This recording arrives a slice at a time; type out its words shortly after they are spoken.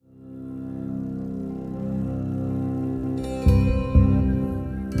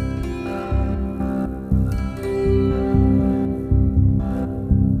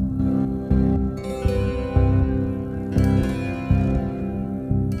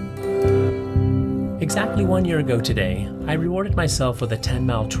Exactly 1 year ago today, I rewarded myself with a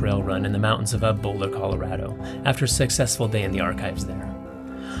 10-mile trail run in the mountains of Boulder, Colorado, after a successful day in the archives there.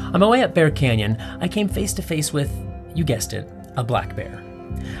 On my way up Bear Canyon, I came face to face with, you guessed it, a black bear.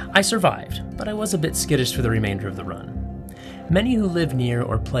 I survived, but I was a bit skittish for the remainder of the run. Many who live near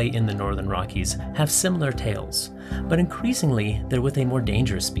or play in the Northern Rockies have similar tales, but increasingly they're with a more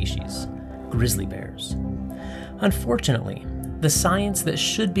dangerous species, grizzly bears. Unfortunately, the science that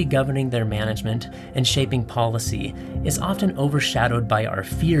should be governing their management and shaping policy is often overshadowed by our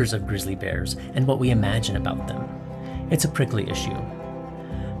fears of grizzly bears and what we imagine about them. It's a prickly issue.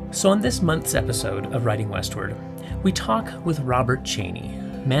 So on this month's episode of Writing Westward, we talk with Robert Cheney,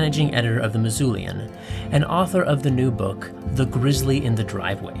 managing editor of The Missoulian and author of the new book, The Grizzly in the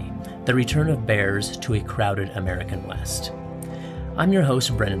Driveway, The Return of Bears to a Crowded American West. I'm your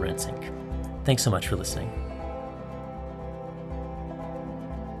host, Brennan Rensink. Thanks so much for listening.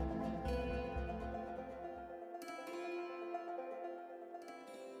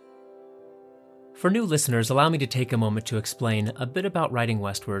 For new listeners, allow me to take a moment to explain a bit about Writing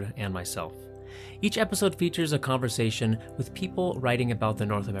Westward and myself. Each episode features a conversation with people writing about the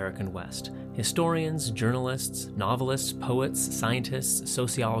North American West: historians, journalists, novelists, poets, scientists,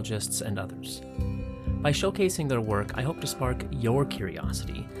 sociologists, and others. By showcasing their work, I hope to spark your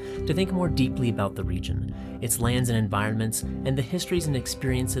curiosity to think more deeply about the region, its lands and environments, and the histories and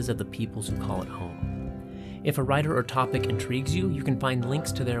experiences of the peoples who call it home. If a writer or topic intrigues you, you can find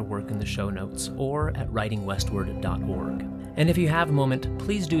links to their work in the show notes or at writingwestward.org. And if you have a moment,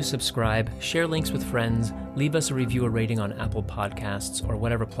 please do subscribe, share links with friends, leave us a review or rating on Apple Podcasts or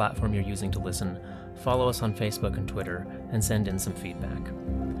whatever platform you're using to listen, follow us on Facebook and Twitter, and send in some feedback.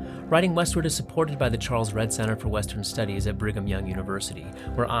 Writing Westward is supported by the Charles Redd Center for Western Studies at Brigham Young University,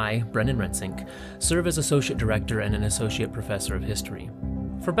 where I, Brennan Rensink, serve as Associate Director and an Associate Professor of History.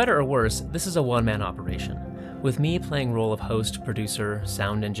 For better or worse, this is a one-man operation, with me playing role of host, producer,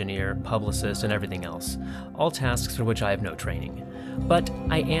 sound engineer, publicist, and everything else, all tasks for which I have no training. But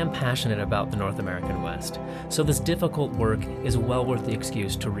I am passionate about the North American West, so this difficult work is well worth the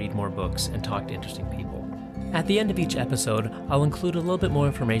excuse to read more books and talk to interesting people. At the end of each episode, I'll include a little bit more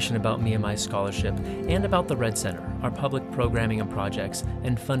information about me and my scholarship and about the Redd Center, our public programming and projects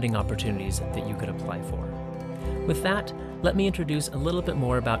and funding opportunities that you could apply for. With that, let me introduce a little bit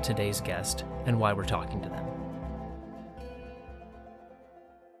more about today's guest and why we're talking to them.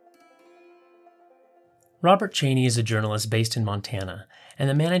 Robert Cheney is a journalist based in Montana and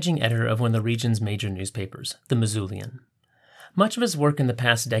the managing editor of one of the region's major newspapers, The Missoulian. Much of his work in the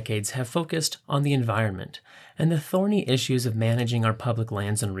past decades have focused on the environment and the thorny issues of managing our public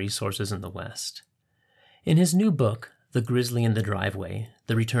lands and resources in the West. In his new book, The Grizzly in the Driveway,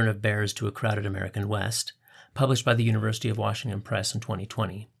 The Return of Bears to a Crowded American West, published by the University of Washington Press in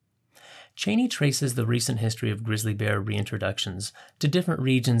 2020, Cheney traces the recent history of grizzly bear reintroductions to different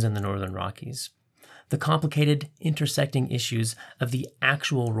regions in the Northern Rockies, the complicated intersecting issues of the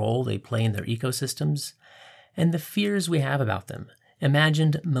actual role they play in their ecosystems, and the fears we have about them,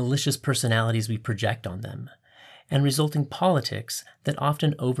 imagined malicious personalities we project on them, and resulting politics that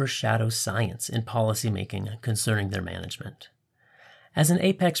often overshadow science in policymaking concerning their management. As an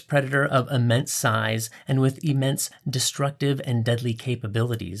apex predator of immense size and with immense destructive and deadly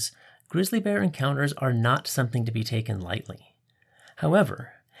capabilities, grizzly bear encounters are not something to be taken lightly.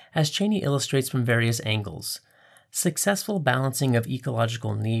 However, as Cheney illustrates from various angles, successful balancing of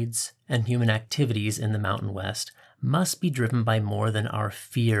ecological needs and human activities in the Mountain West must be driven by more than our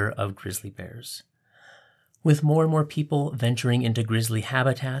fear of grizzly bears. With more and more people venturing into grizzly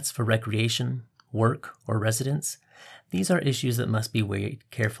habitats for recreation, work, or residence, these are issues that must be weighed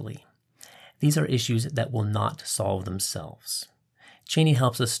carefully. These are issues that will not solve themselves. Cheney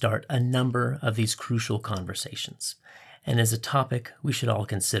helps us start a number of these crucial conversations, and is a topic we should all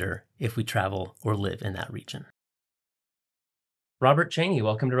consider if we travel or live in that region. Robert Cheney,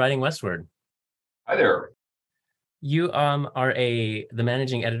 welcome to Writing Westward. Hi there. You are the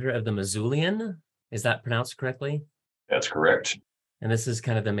managing editor of The Missoulian. Is that pronounced correctly? That's correct. And this is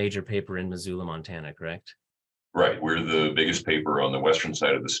kind of the major paper in Missoula, Montana, correct? Right. We're the biggest paper on the western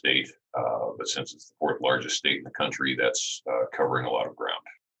side of the state, but since it's the fourth largest state in the country, that's covering a lot of ground.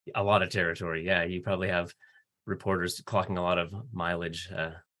 A lot of territory, yeah. You probably have reporters clocking a lot of mileage.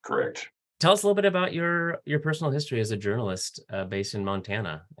 Correct. Tell us a little bit about your personal history as a journalist based in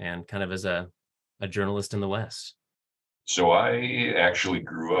Montana and kind of as a journalist in the West. So I actually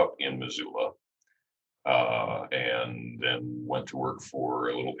grew up in Missoula and then went to work for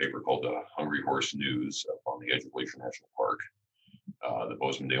a little paper called the Hungry Horse News up on the edge of Glacier National Park, the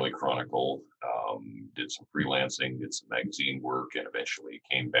Bozeman Daily Chronicle, did some freelancing, did some magazine work, and eventually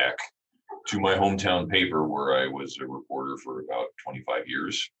came back to my hometown paper, where I was a reporter for about 25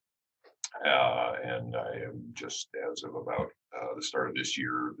 years. And I am just, as of about the start of this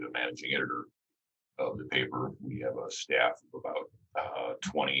year, the managing editor of the paper. We have a staff of about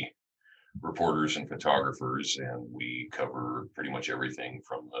 20 reporters and photographers, and we cover pretty much everything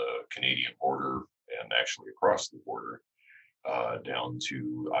from the Canadian border and actually across the border down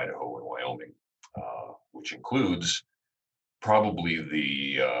to Idaho and Wyoming, which includes probably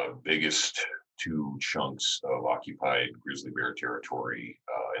the biggest two chunks of occupied grizzly bear territory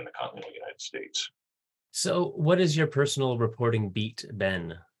in the continental United States. So, what has your personal reporting beat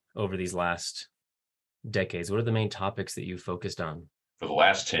been over these last decades? What are the main topics that you focused on? For the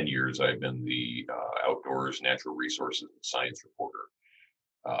last 10 years, I've been the outdoors natural resources and science reporter,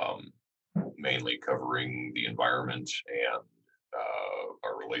 mainly covering the environment and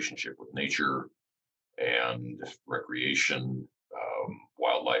our relationship with nature and recreation,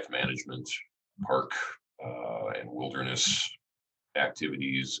 wildlife management, park and wilderness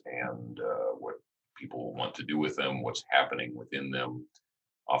activities, and what people want to do with them, what's happening within them.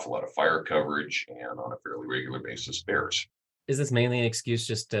 Awful lot of fire coverage, and on a fairly regular basis, bears. Is this mainly an excuse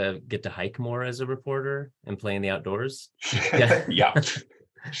just to get to hike more as a reporter and play in the outdoors? Yeah. Yeah.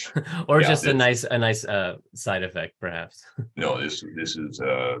 Or Yeah, just a nice side effect, perhaps. No, this is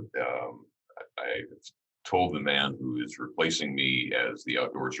I told the man who is replacing me as the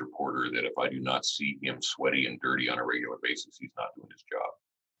outdoors reporter that if I do not see him sweaty and dirty on a regular basis, he's not doing his job.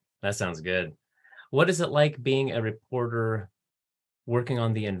 That sounds good. What is it like being a reporter working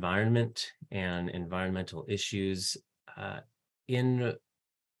on the environment and environmental issues in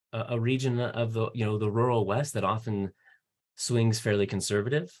a region of the rural West that often swings fairly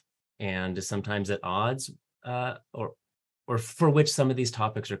conservative and is sometimes at odds, or for which some of these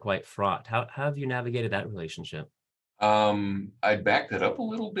topics are quite fraught? How have you navigated that relationship? I'd back that up a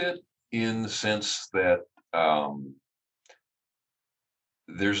little bit in the sense that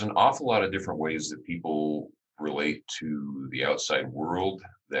there's an awful lot of different ways that people relate to the outside world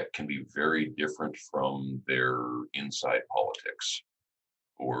that can be very different from their inside politics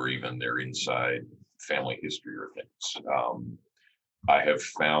or even their inside family history or things. I have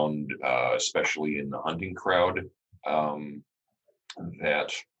found, especially in the hunting crowd,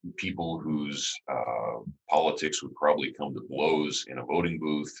 that people whose politics would probably come to blows in a voting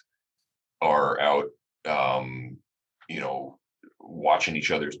booth are out, watching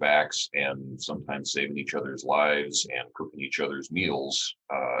each other's backs and sometimes saving each other's lives and cooking each other's meals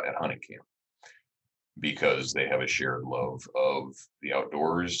at hunting camp, because they have a shared love of the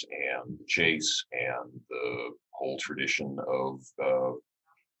outdoors and the chase and the whole tradition of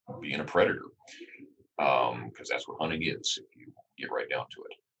being a predator, because that's what hunting is, if you get right down to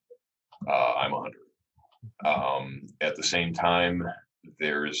it. I'm a hunter. At the same time,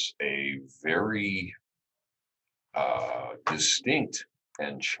 there's a very distinct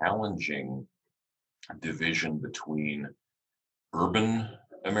and challenging division between urban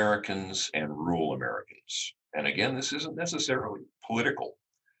Americans and rural Americans. And again, this isn't necessarily political.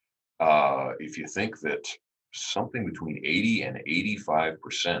 If you think that something between 80 and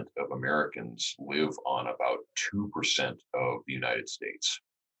 85% of Americans live on about 2% of the United States,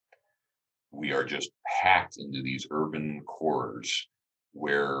 we are just packed into these urban cores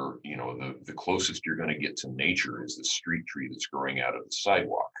where, the closest you're going to get to nature is the street tree that's growing out of the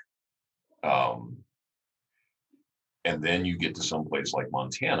sidewalk. And then you get to some place like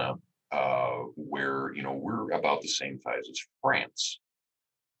Montana, where, we're about the same size as France,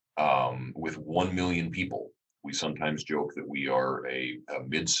 with 1 million people. We sometimes joke that we are a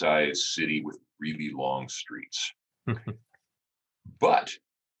mid-sized city with really long streets. But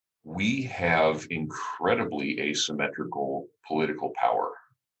we have incredibly asymmetrical political power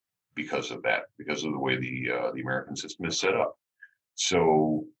because of that, because of the way the American system is set up.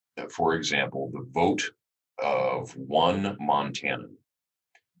 So, for example, the vote of one Montanan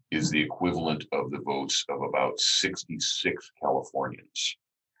is the equivalent of the votes of about 66 Californians,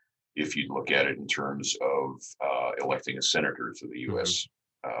 if you look at it in terms of electing a senator to the U.S.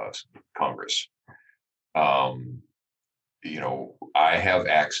 Congress. I have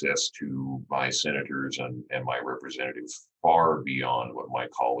access to my senators and my representatives far beyond what my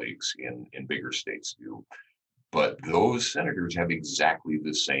colleagues in bigger states do. But those senators have exactly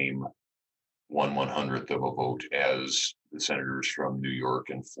the same 1/100th of a vote as the senators from New York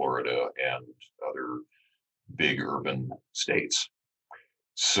and Florida and other big urban states.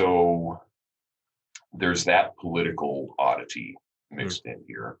 So there's that political oddity mixed in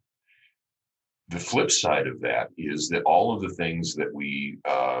here. The flip side of that is that all of the things that we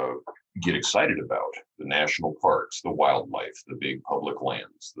get excited about, the national parks, the wildlife, the big public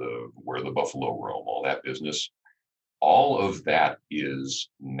lands, the where the buffalo roam, all that business, all of that is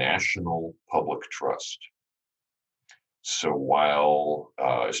national public trust. So while,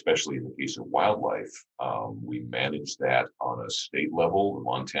 especially in the case of wildlife, we manage that on a state level. The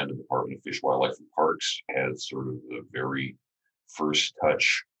Montana Department of Fish, Wildlife, and Parks has sort of the very first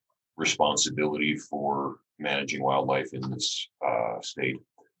touch responsibility for managing wildlife in this state.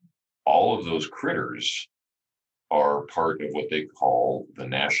 All of those critters are part of what they call the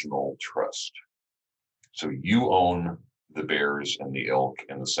National Trust. So you own the bears and the elk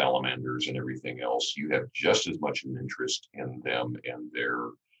and the salamanders and everything else. You have just as much an interest in them and their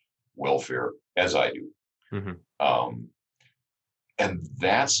welfare as I do. Mm-hmm. And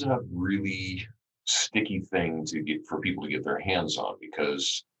that's a really sticky thing to get for people to get their hands on,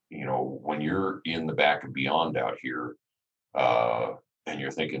 because when you're in the back of Beyond out here, and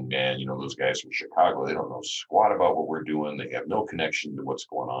you're thinking, man, those guys from Chicago, they don't know squat about what we're doing. They have no connection to what's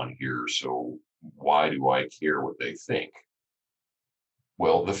going on here. So why do I care what they think?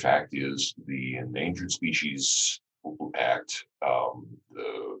 Well, the fact is the Endangered Species Act, all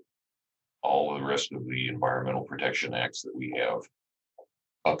the rest of the environmental protection acts that we have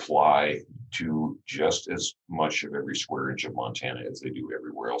apply to just as much of every square inch of Montana as they do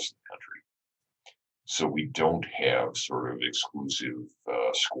everywhere else in the country. So we don't have sort of exclusive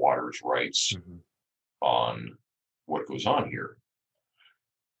squatters' rights on what goes on here.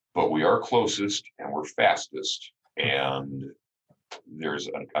 But we are closest and we're fastest. And there's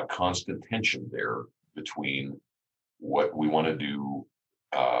a constant tension there between what we want to do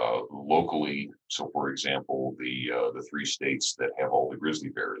locally. So, for example, the three states that have all the grizzly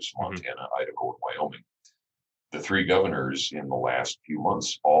bears, Montana, Idaho, and Wyoming, the three governors in the last few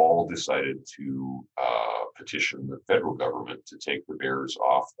months all decided to petition the federal government to take the bears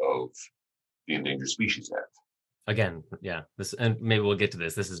off of the Endangered Species Act. Again, yeah. And maybe we'll get to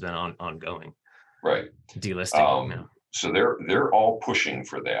this. This has been ongoing. Right. Delisting. So they're all pushing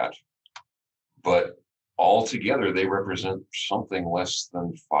for that, but altogether they represent something less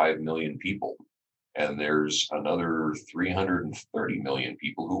than 5 million people, and there's another 330 million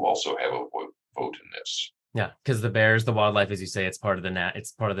people who also have a vote in this. Yeah, because the bears, the wildlife, as you say, it's part of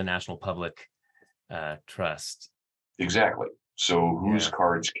the National Public Trust. Exactly. So whose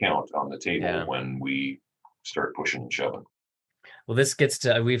cards count on the table when we start pushing and shoving? Well, this gets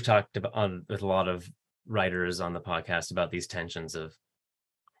to, we've talked about with a lot of writers on the podcast about these tensions of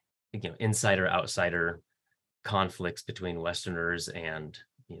insider outsider conflicts between Westerners and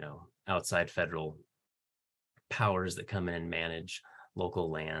outside federal powers that come in and manage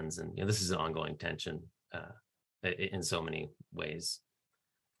local lands, and this is an ongoing tension in so many ways.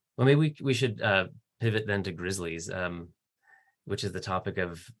 Well, maybe we should pivot then to grizzlies, which is the topic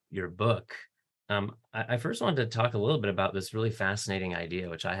of your book. I first wanted to talk a little bit about this really fascinating idea,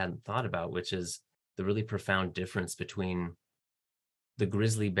 which I hadn't thought about, which is the really profound difference between the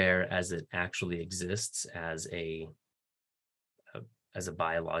grizzly bear as it actually exists as a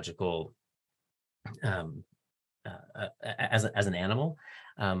biological as an animal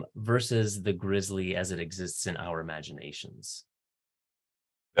versus the grizzly as it exists in our imaginations.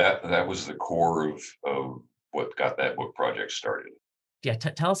 That was the core of what got that book project started. Yeah,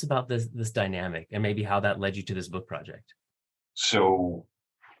 tell us about this dynamic and maybe how that led you to this book project. So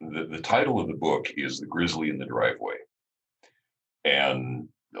the title of the book is The Grizzly in the Driveway. And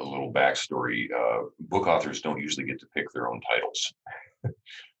a little backstory, book authors don't usually get to pick their own titles.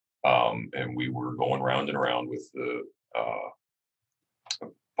 And we were going round and around with the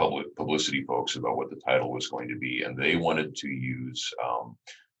publicity folks about what the title was going to be. And they wanted to use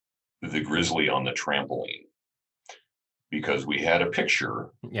The Grizzly on the Trampoline, because we had a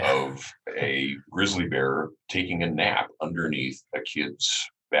picture of a grizzly bear taking a nap underneath a kid's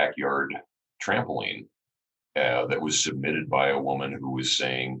backyard trampoline that was submitted by a woman who was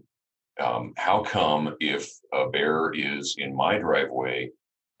saying, how come if a bear is in my driveway,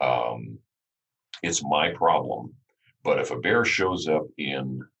 it's my problem, but if a bear shows up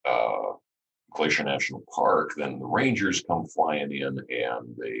in Glacier National Park, then the rangers come flying in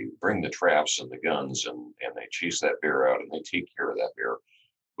and they bring the traps and the guns and they chase that bear out and they take care of that bear.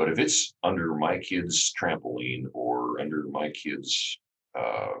 But if it's under my kid's trampoline or under my kid's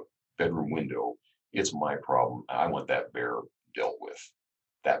bedroom window, it's my problem. I want that bear dealt with.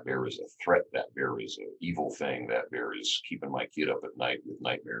 That bear is a threat. That bear is an evil thing. That bear is keeping my kid up at night with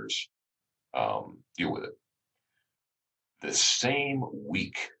nightmares. Deal with it. The same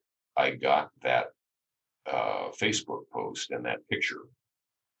week I got that Facebook post and that picture,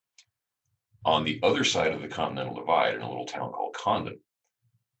 on the other side of the Continental Divide in a little town called Condon,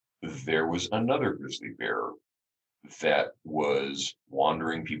 there was another grizzly bear that was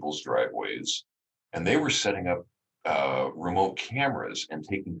wandering people's driveways, and they were setting up remote cameras and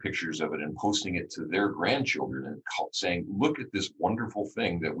taking pictures of it and posting it to their grandchildren and saying, "Look at this wonderful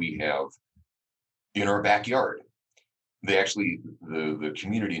thing that we have in our backyard." They actually, the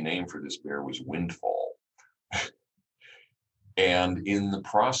community name for this bear was Windfall. And in the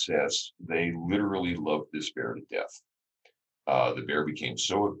process, they literally loved this bear to death. The bear became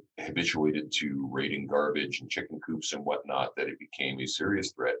so habituated to raiding garbage and chicken coops and whatnot that it became a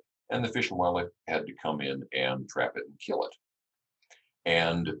serious threat, and the Fish and Wildlife had to come in and trap it and kill it.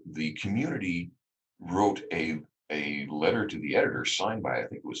 And the community wrote a letter to the editor signed by, I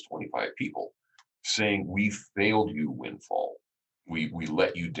think it was 25 people, saying, "We failed you, Windfall. We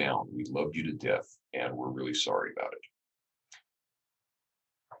let you down. We loved you to death, and we're really sorry about it."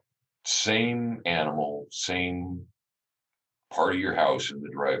 Same animal, same part of your house in the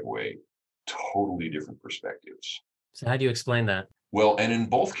driveway, totally different perspectives. So how do you explain that? Well, and in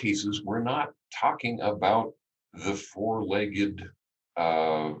both cases, we're not talking about the four-legged,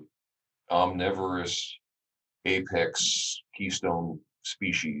 uh, omnivorous, apex keystone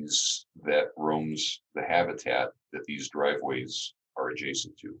species that roams the habitat that these driveways are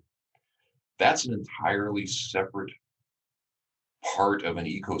adjacent to. That's an entirely separate part of an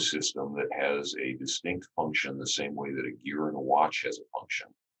ecosystem that has a distinct function the same way that a gear in a watch has a function.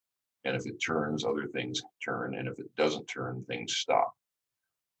 And if it turns, other things turn, and if it doesn't turn, things stop.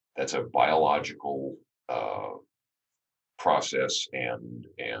 That's a biological process and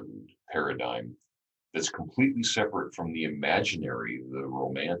paradigm that's completely separate from the imaginary, the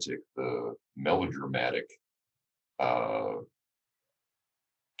romantic, the melodramatic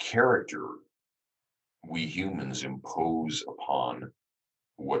character we humans impose upon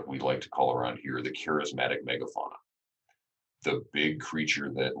what we like to call around here the charismatic megafauna, the big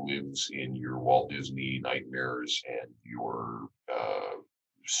creature that lives in your Walt Disney nightmares and your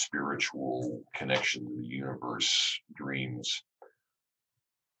spiritual connection to the universe dreams.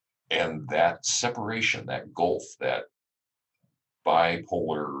 And that separation, that gulf, that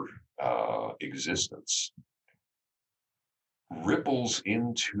bipolar existence ripples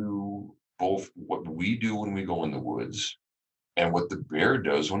into both what we do when we go in the woods and what the bear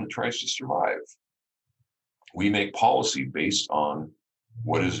does when it tries to survive. We make policy based on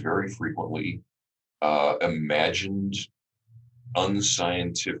what is very frequently imagined,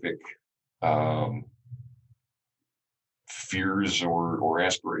 unscientific fears or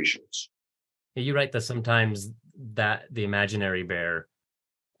aspirations. You write that sometimes that the imaginary bear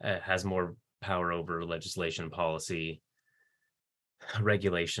has more power over legislation, policy,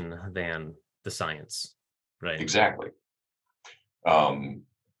 regulation than the science, right? Exactly.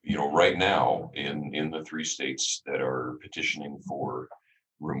 Right now in the 3 states that are petitioning for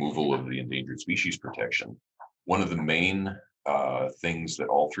removal of the endangered species protection, one of the main things that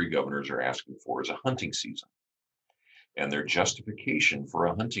all 3 governors are asking for is a hunting season. And their justification for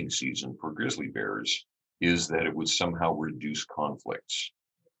a hunting season for grizzly bears is that it would somehow reduce conflicts.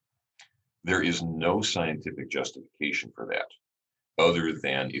 There is no scientific justification for that, other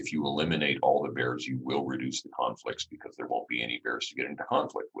than if you eliminate all the bears, you will reduce the conflicts because there won't be any bears to get into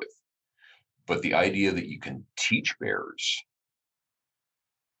conflict with. But the idea that you can teach bears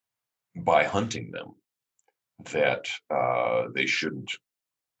by hunting them that they shouldn't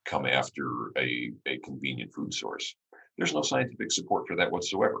come after a convenient food source, there's no scientific support for that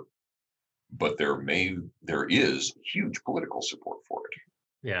whatsoever. But there is huge political support for it.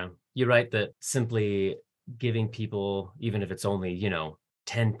 Yeah, you're right that simply giving people, even if it's only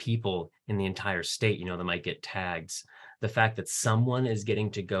 10 people in the entire state, that might get tags. The fact that someone is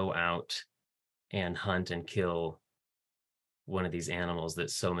getting to go out and hunt and kill one of these animals that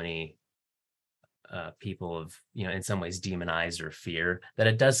so many people have, in some ways demonized or fear, that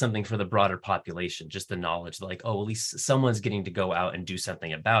it does something for the broader population, just the knowledge that like, oh, at least someone's getting to go out and do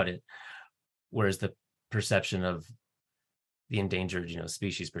something about it. Whereas the perception of the endangered,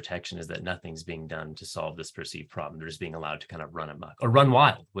 species protection is that nothing's being done to solve this perceived problem. They're just being allowed to kind of run amok or run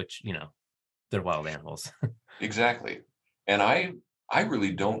wild, which, they're wild animals. Exactly. And I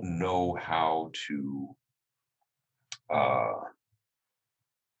really don't know how to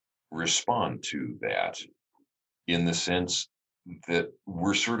respond to that, in the sense that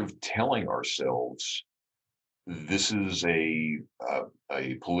we're sort of telling ourselves this is a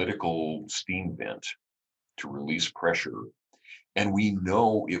political steam vent to release pressure, and we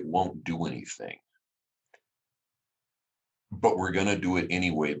know it won't do anything, but we're going to do it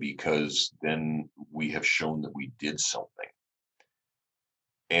anyway because then we have shown that we did something.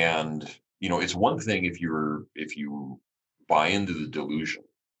 And it's one thing if you buy into the delusion,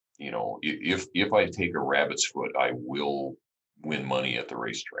 if I take a rabbit's foot, I will win money at the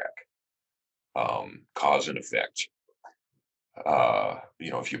racetrack. Cause and effect.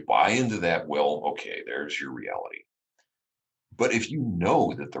 If you buy into that, well, okay, there's your reality. But if you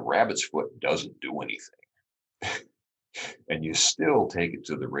know that the rabbit's foot doesn't do anything, and you still take it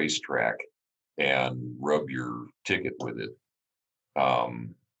to the racetrack and rub your ticket with it,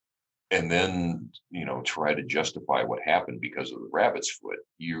 and then try to justify what happened because of the rabbit's foot,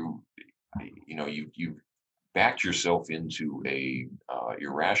 you backed yourself into a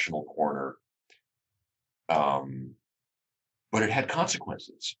irrational corner. But it had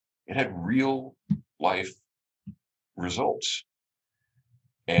consequences. It had real life results.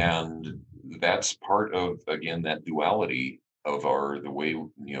 And that's part of, again, that duality of the way,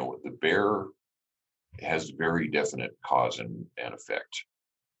 the bear has very definite cause and effect.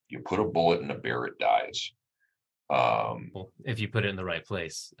 You put a bullet in a bear, it dies. Well, if you put it in the right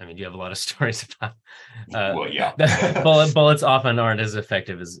place. I mean, you have a lot of stories about Well, yeah. bullets often aren't as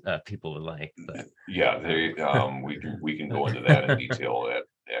effective as people would like. But Yeah, we can go into that in detail. That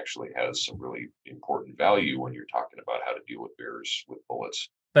actually has some really important value when you're talking about how to deal with bears with bullets.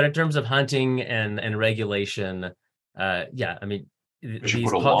 but in terms of hunting and regulation, yeah, I mean, But you these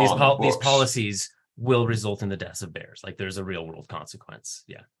put a law on the these books, policies will result in the deaths of bears. Like there's a real world consequence.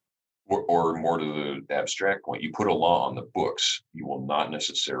 Yeah. or more to the abstract point, you put a law on the books, you will not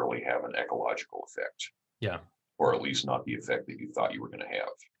necessarily have an ecological effect. Yeah. Or at least not the effect that you thought you were going to have.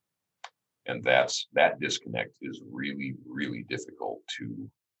 And that disconnect is really, really difficult to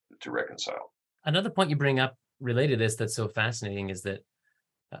reconcile. Another point you bring up related to this that's so fascinating is that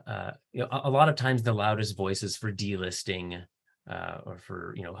a lot of times the loudest voices for delisting or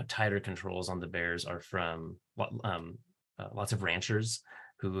for tighter controls on the bears are from lots of ranchers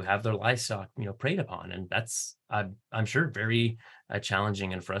who have their livestock preyed upon, and that's I'm sure very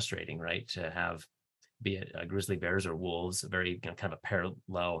challenging and frustrating, right? To have, be it grizzly bears or wolves, a very kind of a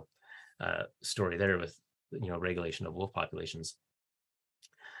parallel story there with regulation of wolf populations.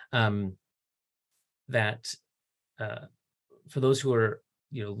 That for those who are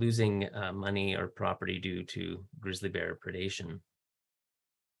losing money or property due to grizzly bear predation,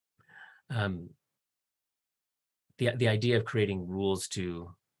 the idea of creating rules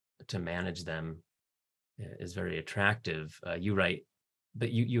to manage them is very attractive. You write,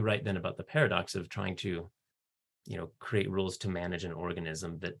 but you write then about the paradox of trying to create rules to manage an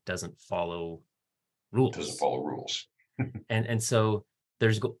organism that doesn't follow rules. Doesn't follow rules. and so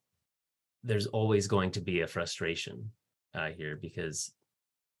there's always going to be a frustration here, because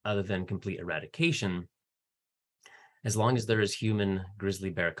other than complete eradication, as long as there is human grizzly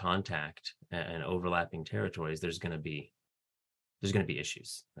bear contact and overlapping territories, there's going to be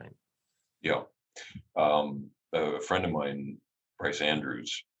issues, right? Yeah. A friend of mine, Bryce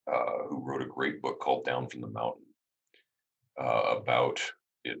Andrews, who wrote a great book called Down from the Mountain, about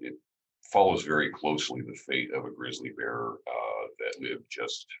it follows very closely the fate of a grizzly bear that lived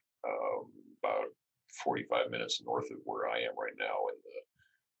just about 45 minutes north of where I am right now in the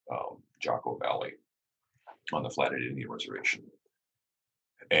Jocko Valley on the Flathead Indian Reservation.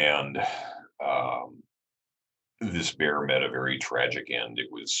 And this bear met a very tragic end. It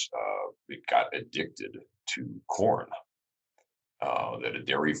got addicted to corn that a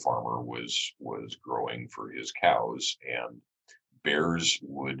dairy farmer was growing for his cows, and bears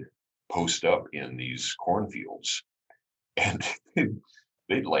would post up in these cornfields, and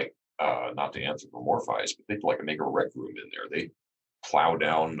they'd like not to anthropomorphize, but they'd like make a rec room in there. They'd plow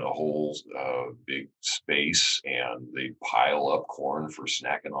down a whole big space, and they'd pile up corn for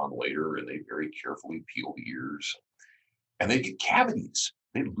snacking on later, and they very carefully peel the ears, and they'd get cavities.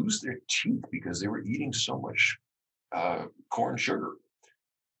 They'd lose their teeth because they were eating so much corn sugar,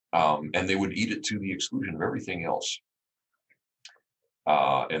 and they would eat it to the exclusion of everything else.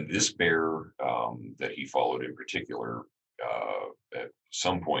 And this bear that he followed in particular, at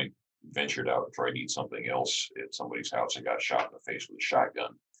some point ventured out and tried to eat something else at somebody's house and got shot in the face with a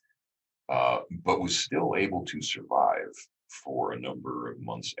shotgun, but was still able to survive for a number of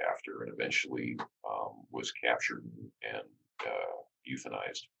months after, and eventually was captured and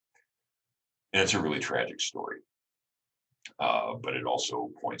euthanized. And it's a really tragic story. But it also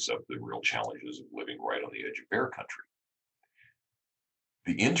points up the real challenges of living right on the edge of bear country.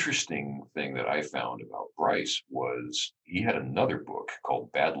 The interesting thing that I found about Bryce was he had another book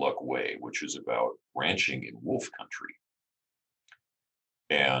called Bad Luck Way, which is about ranching in wolf country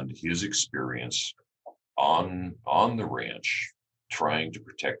and his experience on the ranch trying to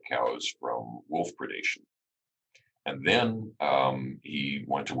protect cows from wolf predation. And then he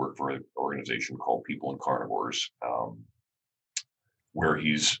went to work for an organization called People and Carnivores, where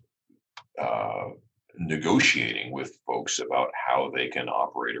he's uh, negotiating with folks about how they can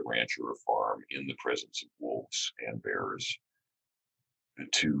operate a ranch or a farm in the presence of wolves and bears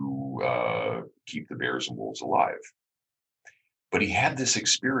to keep the bears and wolves alive. But he had this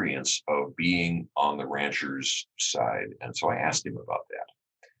experience of being on the rancher's side, and so I asked him about that.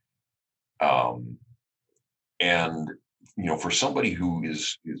 And for somebody who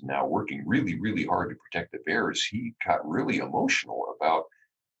is now working really, really hard to protect the bears, he got really emotional about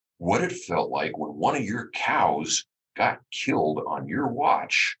what it felt like when one of your cows got killed on your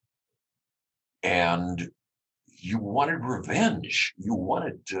watch, and you wanted revenge. You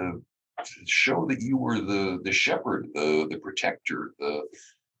wanted to show that you were the shepherd, the protector, it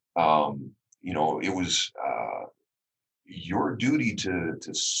was your duty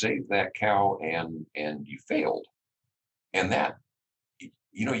to save that cow, and you failed. And that,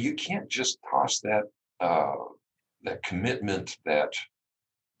 you can't just toss that commitment, that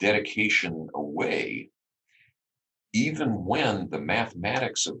dedication away, even when the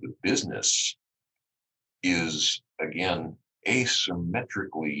mathematics of the business is, again,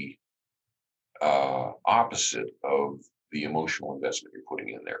 asymmetrically opposite of the emotional investment you're putting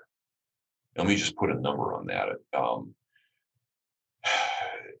in there. Let me just put a number on that.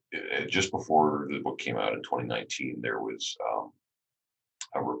 Just before the book came out in 2019, there was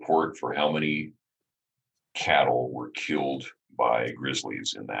a report for how many cattle were killed by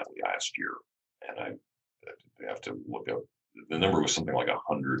grizzlies in that last year. And I have to look up, the number was something like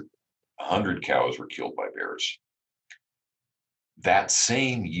 100 cows were killed by bears. That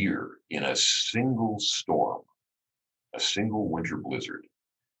same year, in a single storm, a single winter blizzard,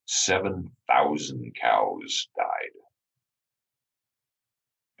 7,000 cows died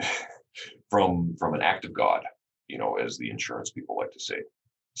from an act of God, as the insurance people like to say.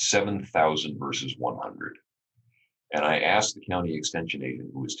 7,000 versus 100. And I asked the county extension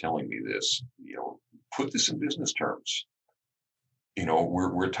agent who was telling me this, put this in business terms.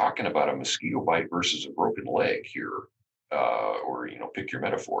 We're talking about a mosquito bite versus a broken leg here, or pick your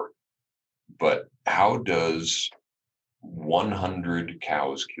metaphor. But how does 100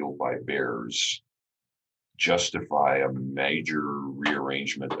 cows killed by bears justify a major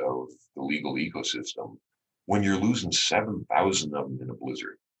rearrangement of the legal ecosystem when you're losing 7,000 of them in a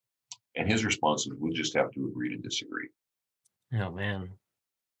blizzard? And his response was, we'll just have to agree to disagree. Oh man.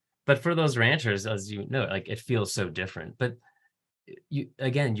 But for those ranchers, as you know, like, it feels so different. But you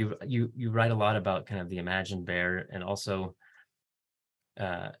write a lot about kind of the imagined bear, and also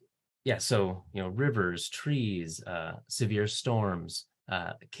rivers, trees, severe storms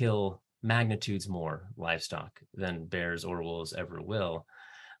kill magnitudes more livestock than bears or wolves ever will.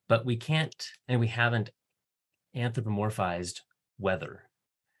 But we can't, and we haven't anthropomorphized weather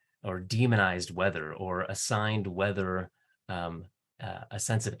or demonized weather or assigned weather a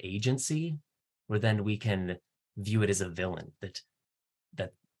sense of agency, where then we can view it as a villain, that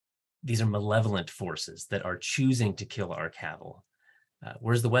these are malevolent forces that are choosing to kill our cattle,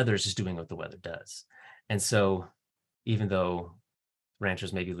 whereas the weather is just doing what the weather does. And so even though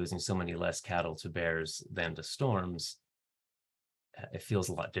ranchers may be losing so many less cattle to bears than to storms, it feels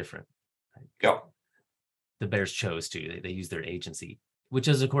a lot different. Right? Yeah. The bears chose to, they use their agency, which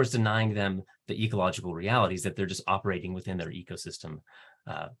is, of course, denying them the ecological realities that they're just operating within their ecosystem,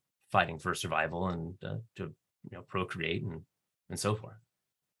 fighting for survival and to procreate and so forth.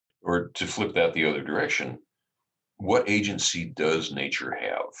 Or to flip that the other direction, what agency does nature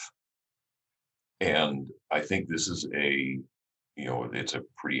have? And I think this is it's a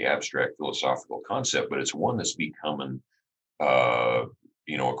pretty abstract philosophical concept, but it's one that's becoming,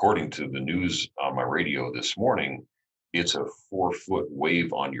 according to the news on my radio this morning, it's a 4-foot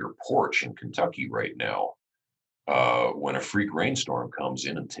wave on your porch in Kentucky right now, when a freak rainstorm comes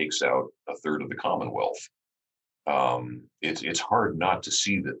in and takes out a third of the Commonwealth. It's hard not to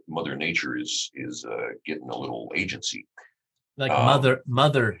see that Mother Nature is getting a little agency. Like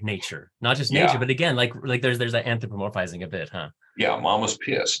mother nature, not just nature, but again, like there's that anthropomorphizing a bit, huh? Yeah, Mama's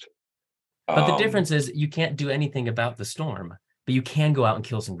pissed. But the difference is you can't do anything about the storm, but you can go out and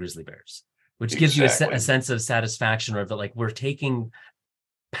kill some grizzly bears, which gives you a sense of satisfaction, or that, like, we're taking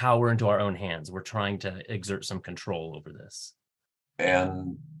power into our own hands. We're trying to exert some control over this.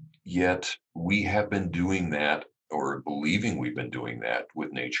 And yet we have been doing that, or believing we've been doing that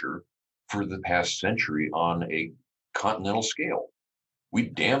with nature for the past century on a continental scale. We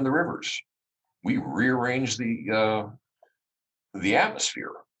dam the rivers. We rearrange the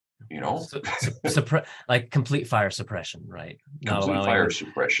atmosphere, like complete fire suppression, right? Complete fire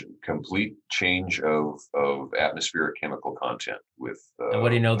suppression, complete change of atmospheric chemical content with and what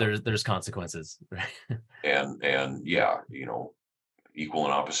do you know, there's consequences, right? and equal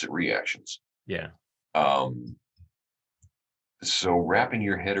and opposite reactions. Yeah. Um, so wrapping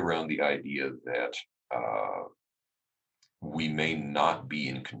your head around the idea that we may not be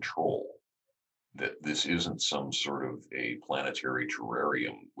in control, that this isn't some sort of a planetary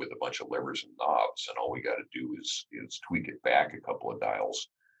terrarium with a bunch of levers and knobs, and all we got to do is tweak it back a couple of dials,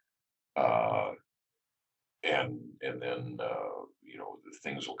 uh, and then the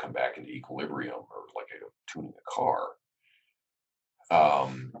things will come back into equilibrium, or like tuning a car.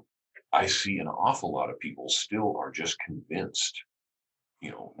 I see an awful lot of people still are just convinced,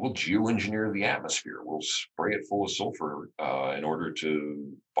 we'll geoengineer the atmosphere. We'll spray it full of sulfur in order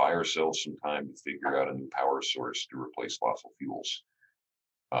to buy ourselves some time to figure out a new power source to replace fossil fuels.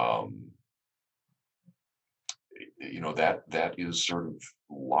 That is sort of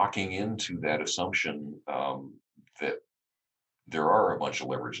locking into that assumption that there are a bunch of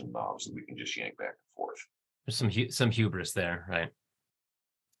levers and knobs that we can just yank back and forth. There's some hubris there, right?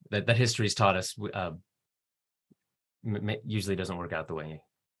 That history's taught us usually doesn't work out the way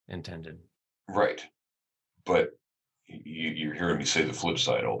intended. Right. But you're hearing me say the flip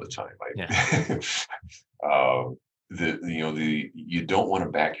side all the time. You don't want to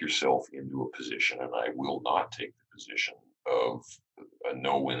back yourself into a position, and I will not take the position of a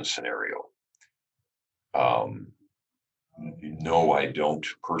no-win scenario. No, I don't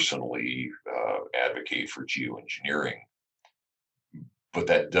personally advocate for geoengineering, but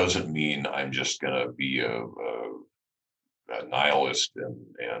that doesn't mean I'm just going to be a nihilist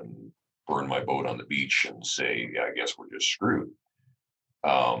and burn my boat on the beach and say, yeah, I guess we're just screwed.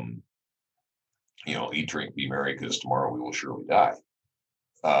 Eat, drink, be merry, because tomorrow we will surely die.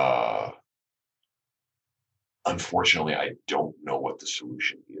 Unfortunately, I don't know what the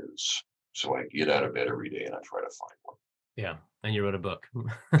solution is. So I get out of bed every day and I try to find one. Yeah. And you wrote a book.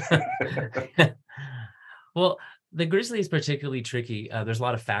 Well, the grizzly is particularly tricky. There's a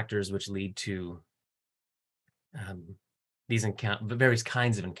lot of factors which lead to these various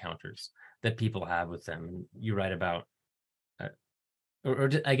kinds of encounters that people have with them. And you write about,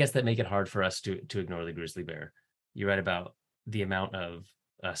 or I guess that make it hard for us to ignore the grizzly bear. You write about the amount of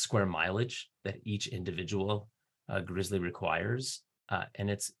square mileage that each individual grizzly requires, and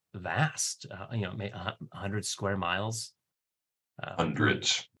it's vast. 100 square miles.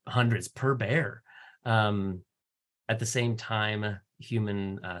 Hundreds per bear. At the same time,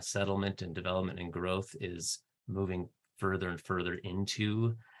 human settlement and development and growth is moving further and further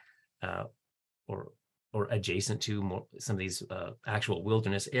into or adjacent to some of these actual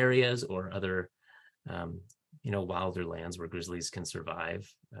wilderness areas or other wilder lands where grizzlies can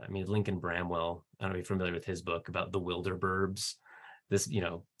survive. Lincoln Bramwell, I don't know if you're familiar with his book about the wilderburbs, this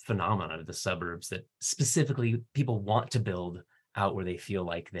phenomenon of the suburbs that specifically people want to build out where they feel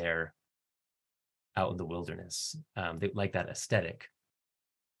like they're out in the wilderness. They like that aesthetic.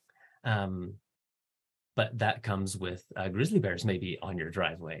 But that comes with grizzly bears maybe on your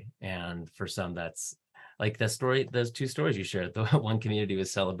driveway. And for some, that's like those two stories you shared. The one community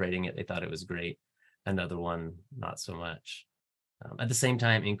was celebrating it. They thought it was great. Another one, not so much. At the same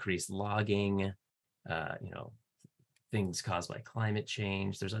time, increased logging, things caused by climate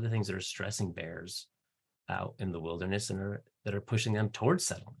change. There's other things that are stressing bears out in the wilderness and that are pushing them towards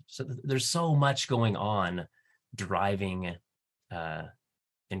settlement. So there's so much going on driving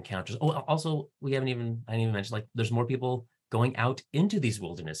encounters. Oh, also, I didn't even mention, like, there's more people going out into these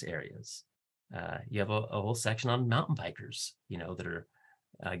wilderness areas. You have a whole section on mountain bikers, that are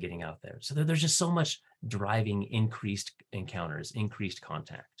getting out there. So there's just so much driving increased encounters, increased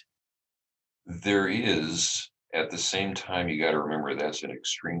contact. There is. At the same time, you got to remember that's an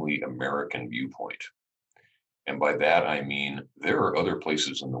extremely American viewpoint. And by that, I mean, there are other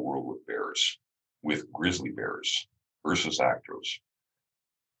places in the world with bears, with grizzly bears, Ursus actros.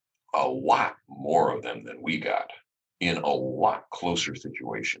 A lot more of them than we got in a lot closer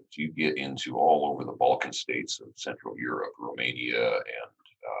situations. You get into all over the Balkan states of Central Europe, Romania, and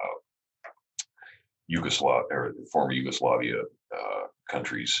former Yugoslavia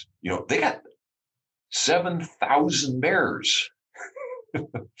countries. They got 7,000 bears.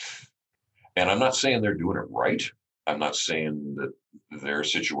 And I'm not saying they're doing it right. I'm not saying that their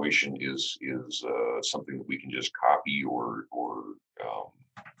situation is something that we can just copy or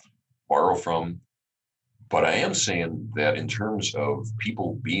borrow from. But I am saying that in terms of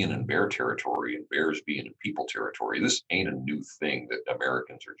people being in bear territory and bears being in people territory, this ain't a new thing that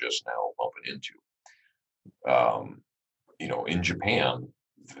Americans are just now bumping into. In Japan,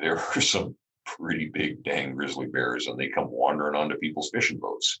 there are some pretty big dang grizzly bears, and they come wandering onto people's fishing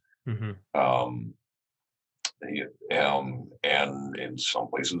boats. Mm-hmm. And in some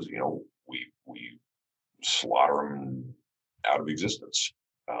places, we slaughter them out of existence.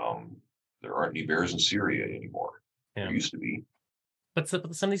 There aren't any bears in Syria anymore. There Yeah. used to be. But some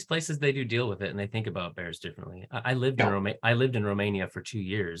of these places, they do deal with it and they think about bears differently. I lived in Yeah. I lived in Romania for 2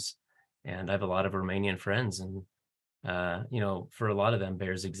 years, and I have a lot of Romanian friends, and for a lot of them,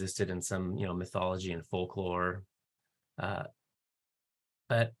 bears existed in some mythology and folklore. Uh,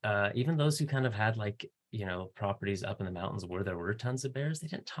 but even those who kind of had like properties up in the mountains where there were tons of bears, they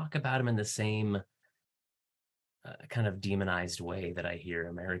didn't talk about them in the same kind of demonized way that I hear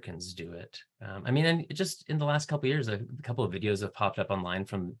Americans do it. I mean, and just in the last couple of years, a couple of videos have popped up online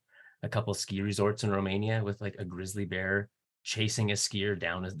from a couple of ski resorts in Romania with like a grizzly bear chasing a skier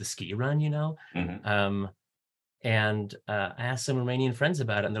down the ski run, Mhm. I asked some Romanian friends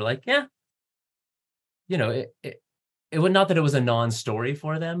about it, and they're like, yeah, it would, not that it was a non-story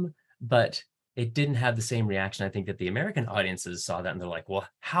for them, but it didn't have the same reaction. I think that the American audiences saw that and they're like, well,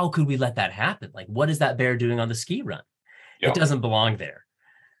 how could we let that happen? Like, what is that bear doing on the ski run? It Yeah. doesn't belong there.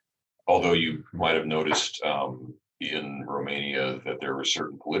 Although you might have noticed in Romania that there were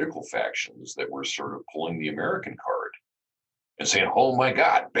certain political factions that were sort of pulling the American card and saying, "Oh my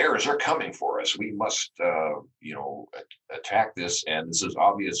God, bears are coming for us. We must, attack this." And this is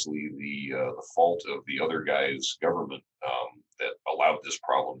obviously the fault of the other guy's government that allowed this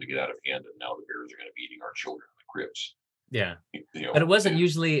problem to get out of hand, and now the bears are going to be eating our children in the cribs. Yeah. You But it know, wasn't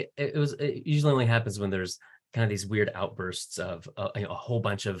usually, it usually only happens when there's kind of these weird outbursts of a whole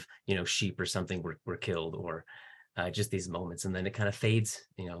bunch of, sheep or something were killed, or just these moments. And then it kind of fades,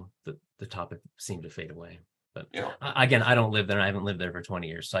 the topic seemed to fade away. But again, I don't live there. I haven't lived there for 20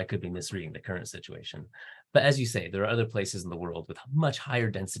 years, so I could be misreading the current situation. But as you say, there are other places in the world with much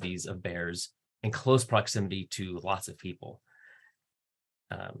higher densities of bears in close proximity to lots of people.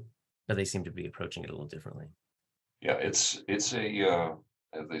 But they seem to be approaching it a little differently. yeah, it's a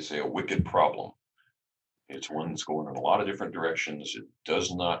as they say, a wicked problem. It's one that's going in a lot of different directions. It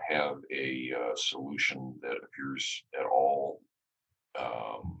does not have a solution that appears at all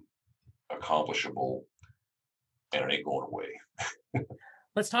um, accomplishable, and it ain't going away.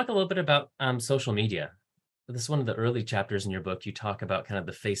 Let's talk a little bit about social media. This is one of the early chapters in your book. You talk about kind of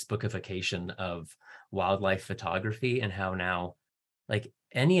the Facebookification of wildlife photography and how now, like,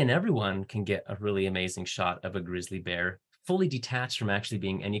 any and everyone can get a really amazing shot of a grizzly bear, fully detached from actually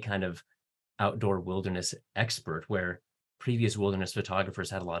being any kind of outdoor wilderness expert, where previous wilderness photographers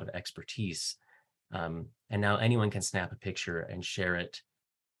had a lot of expertise. And now anyone can snap a picture and share it.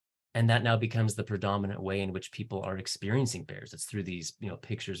 And that now becomes the predominant way in which people are experiencing bears. It's through these,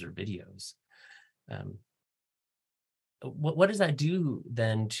 pictures or videos. Um, what does that do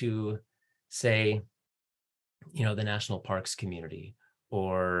then to, say, the national parks community,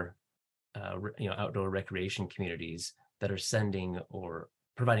 or outdoor recreation communities that are sending or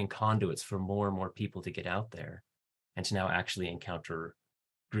providing conduits for more and more people to get out there and to now actually encounter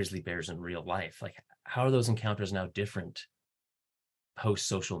grizzly bears in real life? Like, how are those encounters now different post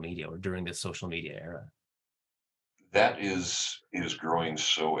social media or during this social media era? That is growing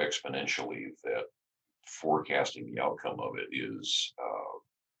so exponentially that forecasting the outcome of it is,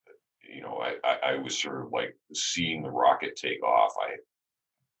 I was sort of like seeing the rocket take off.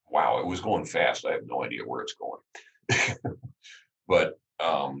 Wow, it was going fast. I have no idea where it's going. But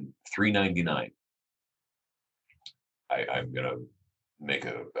 399. I'm gonna make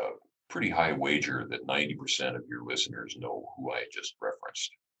a pretty high wager that 90% of your listeners know who I just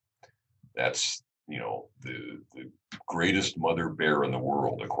referenced. That's the greatest mother bear in the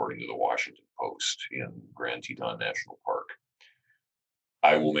world, according to the Washington Post, in Grand Teton National Park.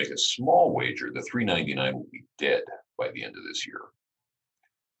 I will make a small wager that 399 will be dead by the end of this year,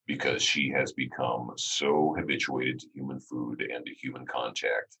 because she has become so habituated to human food and to human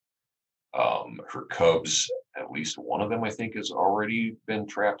contact. Her cubs, at least one of them, I think, has already been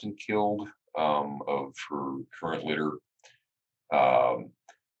trapped and killed, of her current litter. Um,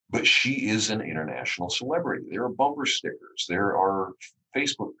 but she is an international celebrity. There are bumper stickers. There are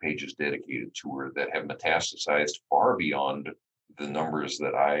Facebook pages dedicated to her that have metastasized far beyond the numbers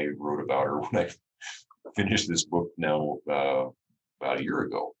that I wrote about her when I finished this book now about a year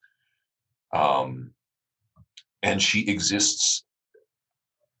ago. And she exists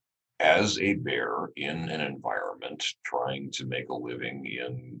as a bear in an environment trying to make a living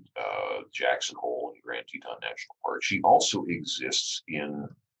in Jackson Hole and Grand Teton National Park. She also exists in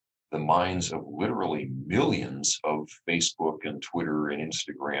the minds of literally millions of Facebook and Twitter and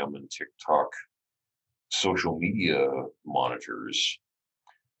Instagram and TikTok social media monitors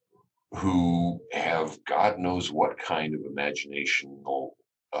who have God knows what kind of imaginational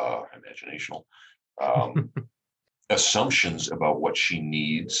assumptions about what she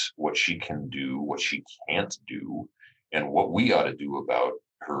needs, what she can do, what she can't do, and what we ought to do about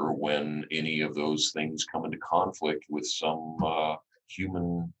her when any of those things come into conflict with some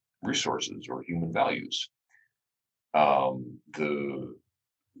human resources or human values. The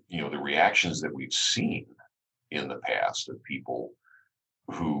the reactions that we've seen in the past of people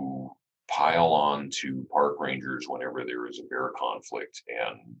who pile on to park rangers whenever there is a bear conflict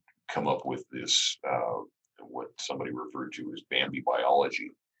and come up with this what somebody referred to as Bambi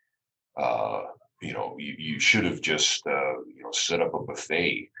biology. Uh, you should have just set up a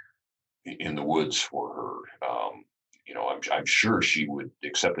buffet in the woods for her. I'm sure she would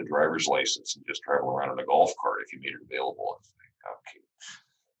accept a driver's license and just travel around in a golf cart if you made it available.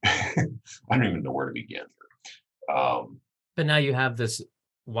 Okay. I don't even know where to begin here. But now you have this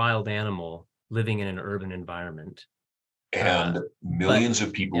wild animal living in an urban environment. And millions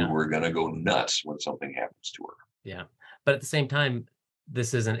of people yeah. who are going to go nuts when something happens to her. Yeah. But at the same time,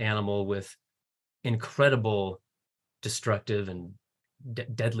 this is an animal with incredible destructive and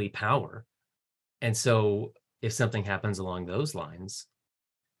deadly power. And so if something happens along those lines,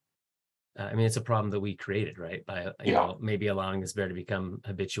 I mean, it's a problem that we created, right? By maybe allowing this bear to become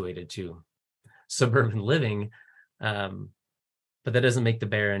habituated to suburban living. But that doesn't make the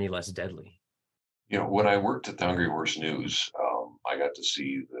bear any less deadly. When I worked at the Hungry Horse News, I got to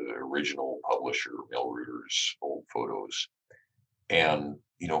see the original publisher, Mail Reader's old photos. And,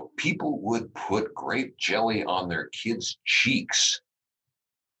 people would put grape jelly on their kids' cheeks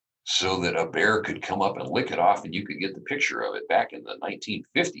so that a bear could come up and lick it off and you could get the picture of it back in the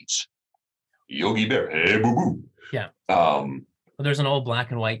 1950s. Yogi Bear, hey, boo boo. Yeah. Well, there's an old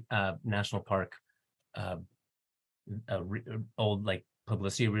black and white national park, old like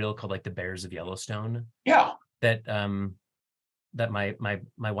publicity reel called like the Bears of Yellowstone. Yeah. That that my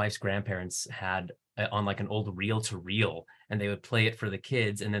wife's grandparents had on like an old reel to reel, and they would play it for the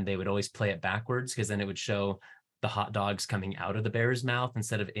kids, and then they would always play it backwards because then it would show the hot dogs coming out of the bear's mouth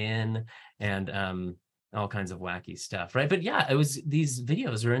instead of in, and all kinds of wacky stuff, right? But yeah, these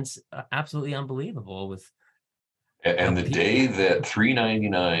videos are absolutely unbelievable. With and the day that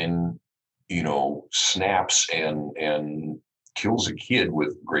 $3.99 snaps and kills a kid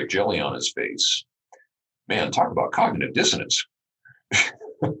with grape jelly on his face, man, talk about cognitive dissonance.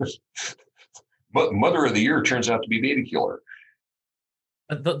 But Mother of the Year turns out to be Baby Killer.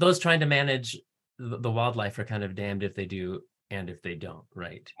 Those trying to manage the wildlife are kind of damned if they do and if they don't,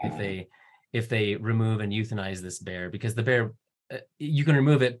 right? Mm-hmm. If they remove and euthanize this bear, because the bear, you can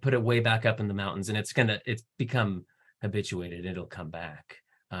remove it, put it way back up in the mountains, and it's become habituated. It'll come back.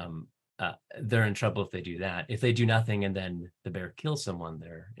 They're in trouble if they do that. If they do nothing and then the bear kills someone,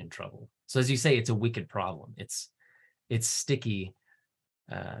 they're in trouble. So as you say, it's a wicked problem. It's sticky,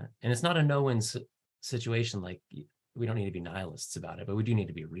 and it's not a no-win situation. Like, we don't need to be nihilists about it, but we do need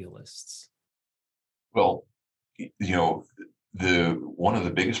to be realists. Well, one of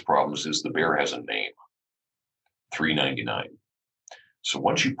the biggest problems is the bear has a name, $3.99. So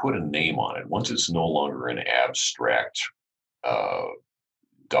once you put a name on it, once it's no longer an abstract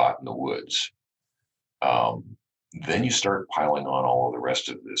dot in the woods, then you start piling on all of the rest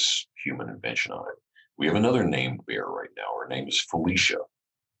of this human invention on it. We have another named bear right now. Her name is Felicia.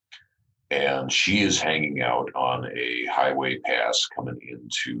 And she is hanging out on a highway pass coming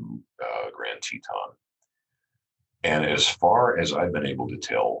into Grand Teton. And as far as I've been able to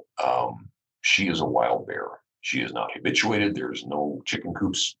tell, she is a wild bear. She is not habituated. There's no chicken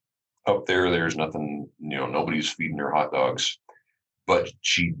coops up there. There's nothing, nobody's feeding her hot dogs. But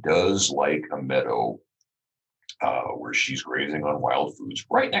she does like a meadow where she's grazing on wild foods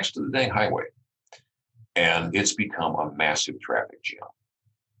right next to the dang highway. And it's become a massive traffic jam.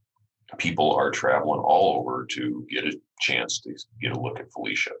 People are traveling all over to get a chance to get a look at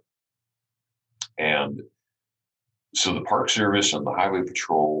Felicia. And so the Park Service and the Highway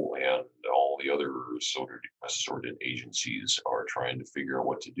Patrol and all the other assorted agencies are trying to figure out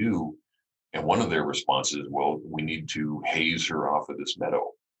what to do. And one of their responses is, well, we need to haze her off of this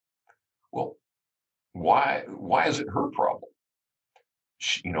meadow. Well, why is it her problem?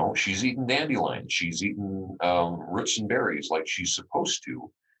 She's eating dandelions. She's eating roots and berries like she's supposed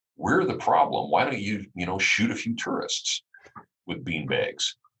to. We're the problem. Why don't you, shoot a few tourists with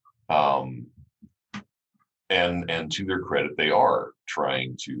beanbags? And to their credit, they are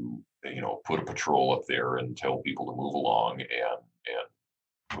trying to, put a patrol up there and tell people to move along and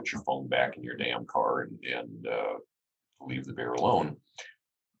put your phone back in your damn car and leave the bear alone.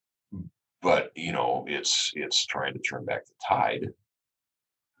 But, it's trying to turn back the tide.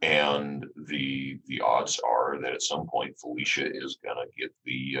 And the odds are that at some point Felicia is gonna get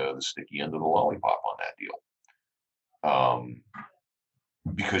the sticky end of the lollipop on that deal,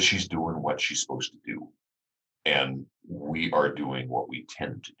 because she's doing what she's supposed to do. And we are doing what we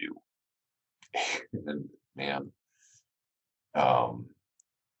tend to do. And man, um,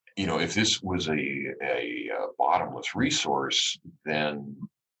 if this was a bottomless resource, then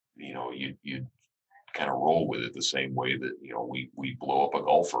you'd kind of roll with it the same way that we blow up a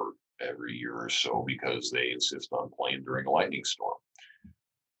golfer every year or so because they insist on playing during a lightning storm.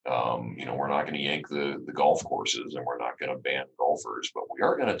 We're not going to yank the golf courses, and we're not going to ban golfers, but we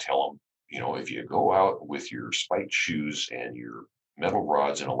are going to tell them, if you go out with your spiked shoes and your metal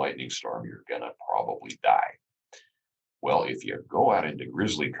rods in a lightning storm, you're going to probably die. Well, if you go out into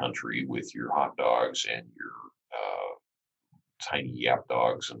grizzly country with your hot dogs and your tiny yap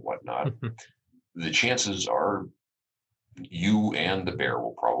dogs and whatnot, the chances are you and the bear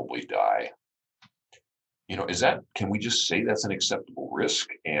will probably die. Can we just say that's an acceptable risk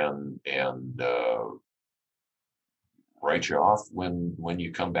and write you off when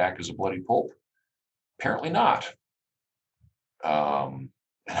you come back as a bloody pulp? Apparently not. I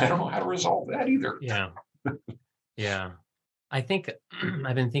don't know how to resolve that either. Yeah. Yeah. I think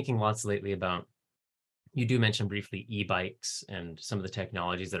I've been thinking lots lately about, you do mention briefly e-bikes and some of the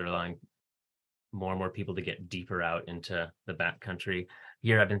technologies that are allowing more and more people to get deeper out into the backcountry.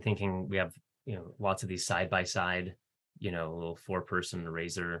 Here, I've been thinking we have, lots of these side by side, little 4-person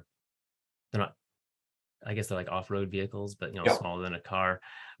RZR. They're not, I guess they're like off-road vehicles, but Yeah. smaller than a car,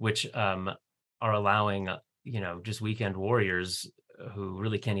 which are allowing just weekend warriors who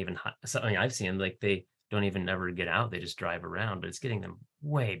really can't even. So, I've seen like they don't even ever get out; they just drive around, but it's getting them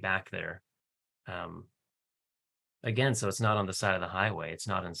way back there. Again, so it's not on the side of the highway; it's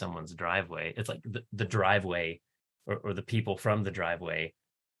not in someone's driveway. It's like the driveway, or the people from the driveway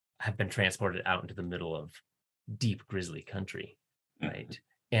have been transported out into the middle of deep grizzly country, right?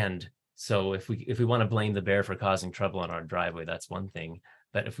 And so if we want to blame the bear for causing trouble on our driveway, that's one thing.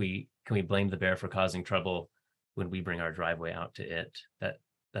 But can we blame the bear for causing trouble when we bring our driveway out to it?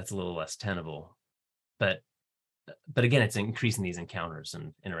 That's a little less tenable. But again, it's increasing these encounters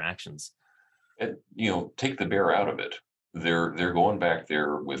and interactions. And take the bear out of it. They're going back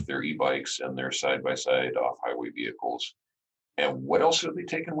there with their e-bikes and their side-by-side off-highway vehicles. And what else are they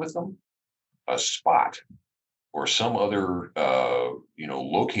taking with them? A spot or some other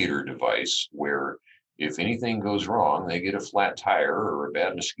locator device where if anything goes wrong, they get a flat tire or a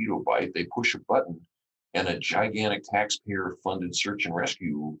bad mosquito bite, they push a button and a gigantic taxpayer-funded search and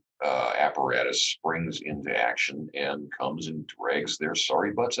rescue apparatus springs into action and comes and drags their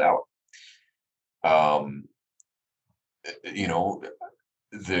sorry butts out.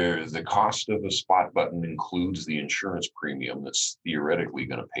 The cost of a spot button includes the insurance premium that's theoretically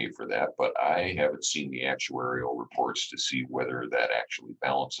going to pay for that, but I haven't seen the actuarial reports to see whether that actually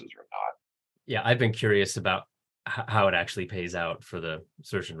balances or not. Yeah, I've been curious about how it actually pays out for the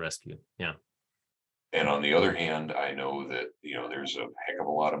search and rescue. Yeah. And on the other hand, I know that there's a heck of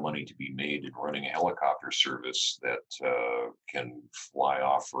a lot of money to be made in running a helicopter service that can fly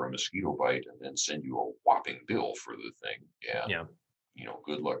off for a mosquito bite and then send you a whopping bill for the thing. And Yeah.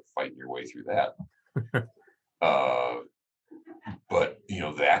 good luck fighting your way through that. But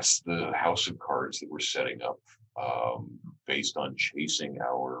that's the house of cards that we're setting up, based on chasing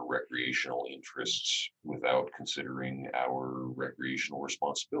our recreational interests without considering our recreational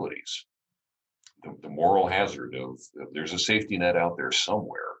responsibilities. The moral hazard of there's a safety net out there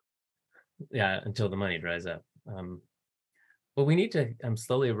somewhere. Yeah, until the money dries up. Well, we need to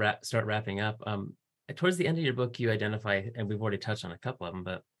slowly start wrapping up. Towards the end of your book, you identify, and we've already touched on a couple of them,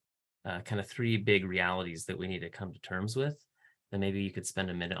 but kind of 3 big realities that we need to come to terms with. Then maybe you could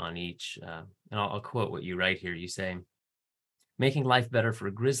spend a minute on each. And I'll quote what you write here. You say, making life better for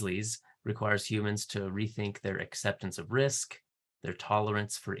grizzlies requires humans to rethink their acceptance of risk, their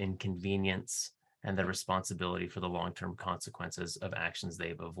tolerance for inconvenience, and their responsibility for the long-term consequences of actions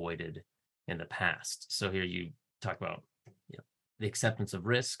they've avoided in the past. So here you talk about the acceptance of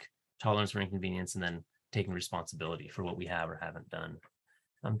risk, tolerance for inconvenience, and then taking responsibility for what we have or haven't done.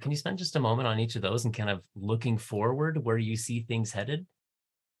 Can you spend just a moment on each of those and kind of looking forward where you see things headed?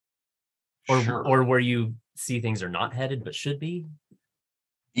 Sure. Or where you see things are not headed but should be?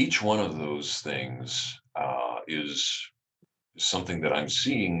 Each one of those things is something that I'm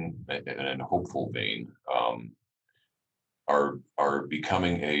seeing in a hopeful vein, are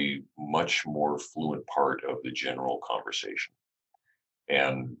becoming a much more fluent part of the general conversation.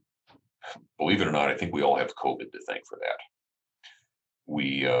 And believe it or not, I think we all have COVID to thank for that.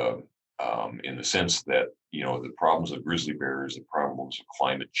 We, in the sense that, the problems of grizzly bears, the problems of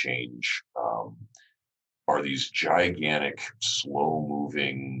climate change, are these gigantic, slow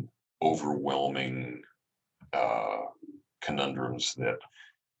moving, overwhelming conundrums that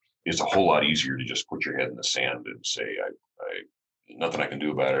it's a whole lot easier to just put your head in the sand and say, nothing I can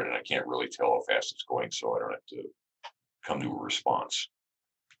do about it, and I can't really tell how fast it's going, so I don't have to come to a response.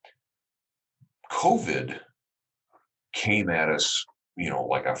 COVID came at us,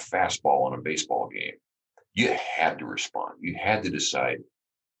 like a fastball on a baseball game. You had to respond. You had to decide,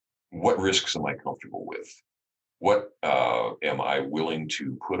 what risks am I comfortable with? What am I willing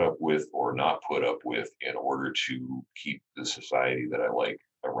to put up with or not put up with in order to keep the society that I like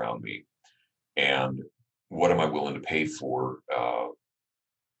around me? And what am I willing to pay for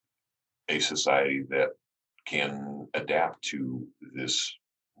a society that can adapt to this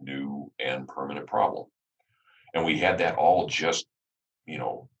new and permanent problem? And we had that all just,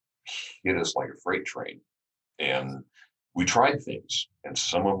 hit us like a freight train. And we tried things, and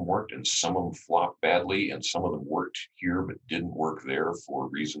some of them worked and some of them flopped badly, and some of them worked here but didn't work there for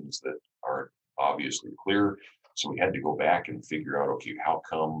reasons that aren't obviously clear. So we had to go back and figure out, okay, how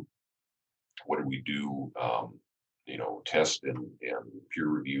come, what did we do? Test and peer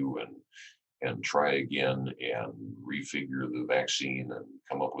review and try again and refigure the vaccine and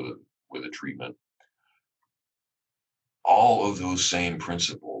come up with a treatment. All of those same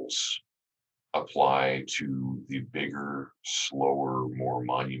principles apply to the bigger, slower, more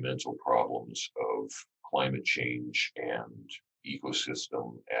monumental problems of climate change and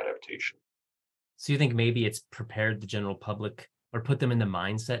ecosystem adaptation. So you think maybe it's prepared the general public or put them in the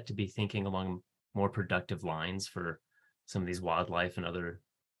mindset to be thinking along more productive lines for some of these wildlife and other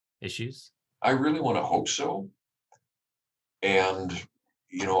issues? I really want to hope so. And,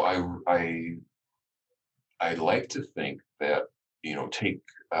 I like to think that,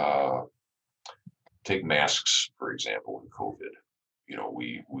 take masks, for example, in COVID.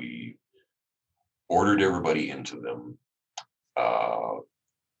 We ordered everybody into them.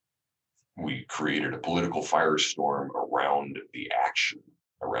 We created a political firestorm around the action,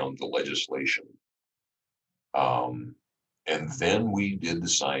 around the legislation. And then we did the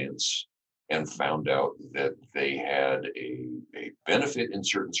science and found out that they had a benefit in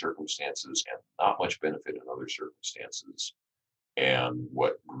certain circumstances and not much benefit in other circumstances. And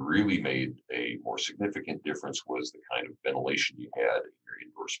what really made a more significant difference was the kind of ventilation you had in your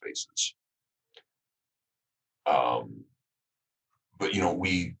indoor spaces. But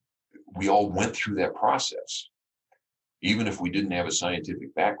we all went through that process. Even if we didn't have a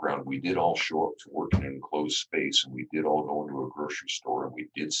scientific background, we did all show up to work in an enclosed space, and we did all go into a grocery store, and we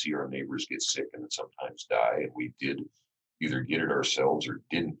did see our neighbors get sick and sometimes die, and we did either get it ourselves or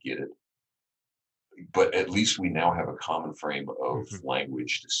didn't get it. But at least we now have a common frame of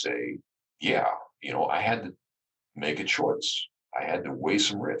language to say, yeah, I had to make a choice. I had to weigh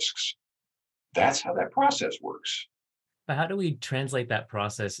some risks. That's how that process works. But how do we translate that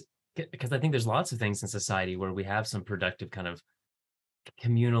process? Because I think there's lots of things in society where we have some productive kind of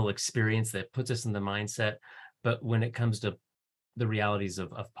communal experience that puts us in the mindset. But when it comes to the realities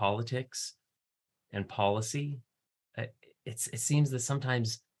of politics and policy, it seems that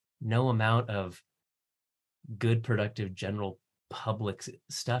sometimes no amount of good, productive, general public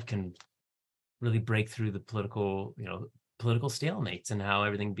stuff can really break through the political stalemates and how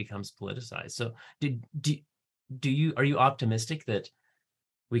everything becomes politicized. So are you optimistic that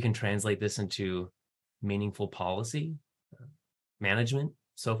we can translate this into meaningful policy, management,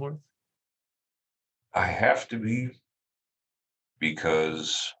 so forth? I have to be,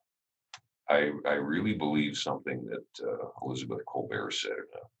 because I really believe something that Elizabeth Colbert said in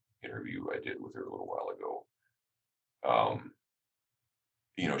an interview I did with her a little while ago.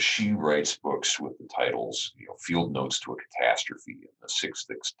 She writes books with the titles, Field Notes to a Catastrophe and The Sixth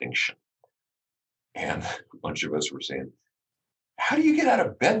Extinction. And a bunch of us were saying, how do you get out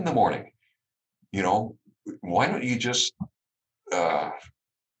of bed in the morning? Why don't you just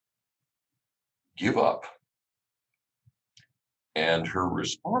give up? And her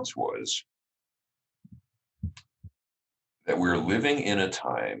response was that we're living in a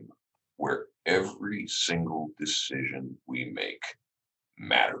time where every single decision we make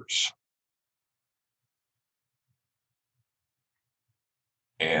matters.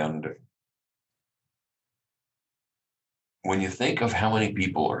 And when you think of how many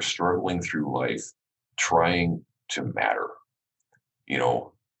people are struggling through life trying to matter,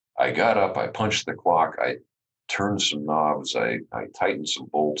 I got up, I punched the clock, I turned some knobs, I tightened some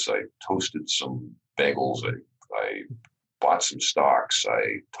bolts, I toasted some bagels, I bought some stocks,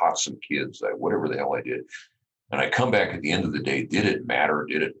 I taught some kids, whatever the hell I did. And I come back at the end of the day, did it matter?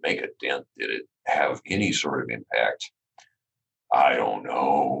 Did it make a dent? Did it have any sort of impact? I don't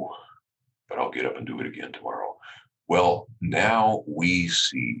know, but I'll get up and do it again tomorrow. Well, now we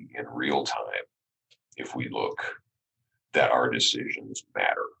see in real time, if we look, that our decisions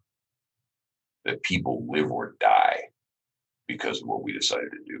matter. that people live or die because of what we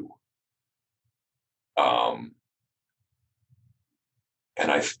decided to do. And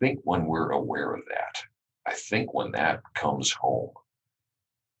I think when we're aware of that, I think when that comes home,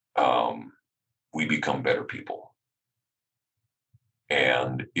 we become better people.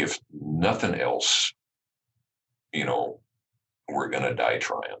 And if nothing else, we're going to die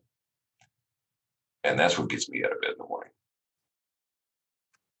trying. And that's what gets me out of bed in the morning.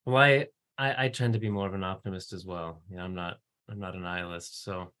 Well, I tend to be more of an optimist as well. I'm not a nihilist,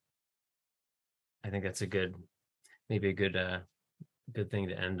 so I think that's maybe a good thing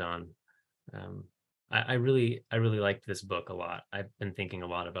to end on. I really liked this book a lot. I've been thinking a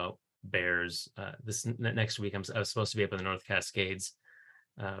lot about bears. This next week, I was supposed to be up in the North Cascades.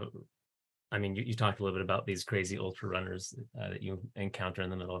 You talked a little bit about these crazy ultra runners that you encounter in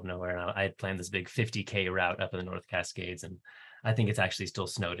the middle of nowhere. And I had planned this big 50K route up in the North Cascades, and I think it's actually still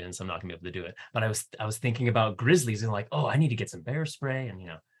snowed in, so I'm not gonna be able to do it. But I was thinking about grizzlies and like, oh, I need to get some bear spray, and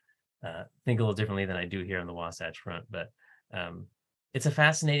think a little differently than I do here on the Wasatch Front. But it's a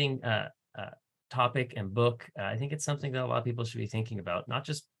fascinating topic and book. I think it's something that a lot of people should be thinking about, not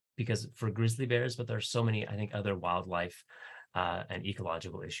just because for grizzly bears, but there's so many, I think, other wildlife and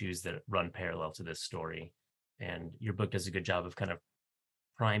ecological issues that run parallel to this story. And your book does a good job of kind of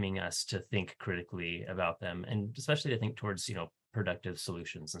priming us to think critically about them, and especially to think towards, productive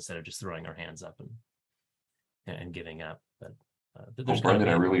solutions instead of just throwing our hands up and giving up. But well, Brendan,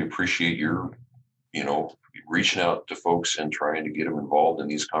 I really appreciate your, reaching out to folks and trying to get them involved in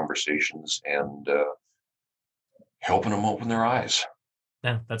these conversations and helping them open their eyes.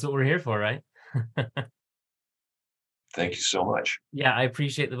 Yeah, that's what we're here for, right? Thank you so much. Yeah, I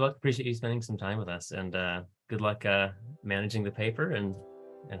appreciate the book. Appreciate you spending some time with us, and good luck managing the paper and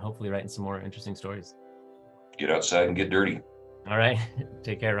hopefully writing some more interesting stories. Get outside and get dirty. All right.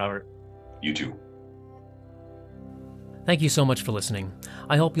 Take care, Robert. You too. Thank you so much for listening.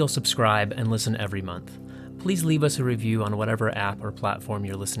 I hope you'll subscribe and listen every month. Please leave us a review on whatever app or platform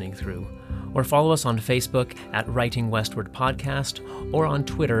you're listening through, or follow us on Facebook at Writing Westward Podcast, or on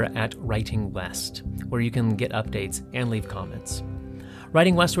Twitter at Writing West, where you can get updates and leave comments.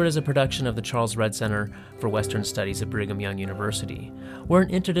 Writing Westward is a production of the Charles Redd Center for Western Studies at Brigham Young University. We're an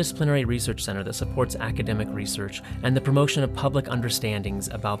interdisciplinary research center that supports academic research and the promotion of public understandings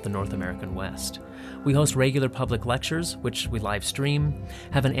about the North American West. We host regular public lectures, which we live stream,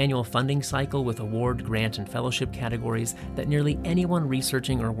 have an annual funding cycle with award, grant, and fellowship categories that nearly anyone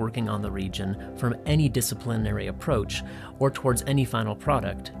researching or working on the region from any disciplinary approach or towards any final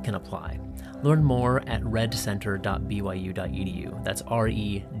product can apply. Learn more at reddcenter.byu.edu. That's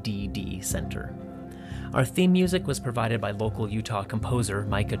REDD Center. Our theme music was provided by local Utah composer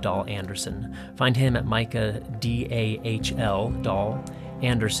Micah Dahl Anderson. Find him at Micah, D-A-H-L, Dahl,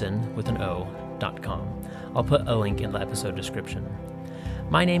 Anderson with an O.com. I'll put a link in the episode description.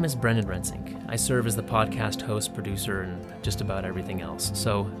 My name is Brendan Rensink. I serve as the podcast host, producer, and just about everything else,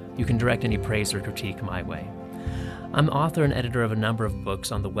 so you can direct any praise or critique my way. I'm author and editor of a number of books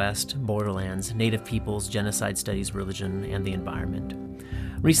on the West, borderlands, Native peoples, genocide studies, religion, and the environment.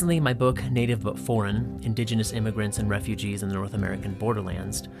 Recently, my book, Native But Foreign, Indigenous Immigrants and Refugees in the North American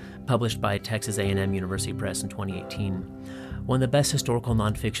Borderlands, published by Texas A&M University Press in 2018, won the Best Historical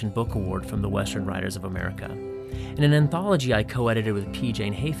Nonfiction Book Award from the Western Writers of America. In an anthology I co-edited with P.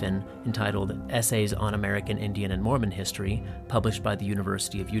 Jane Hafen entitled Essays on American Indian and Mormon History, published by the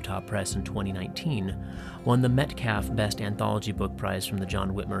University of Utah Press in 2019, won the Metcalf Best Anthology Book Prize from the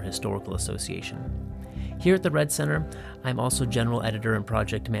John Whitmer Historical Association. Here at the Redd Center, I'm also general editor and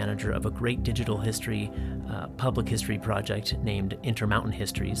project manager of a great digital history, public history project named Intermountain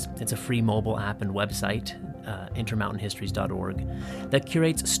Histories. It's a free mobile app and website, intermountainhistories.org, that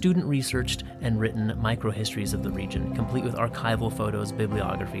curates student-researched and written microhistories of the region, complete with archival photos,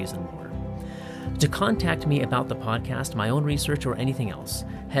 bibliographies, and more. To contact me about the podcast, my own research, or anything else,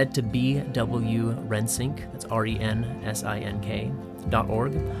 head to bwrensink, that's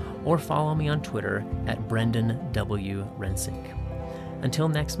RENSINK.org, or follow me on Twitter at Brendan W. Rensink. Until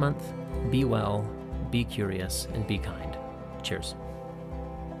next month, be well, be curious, and be kind. Cheers.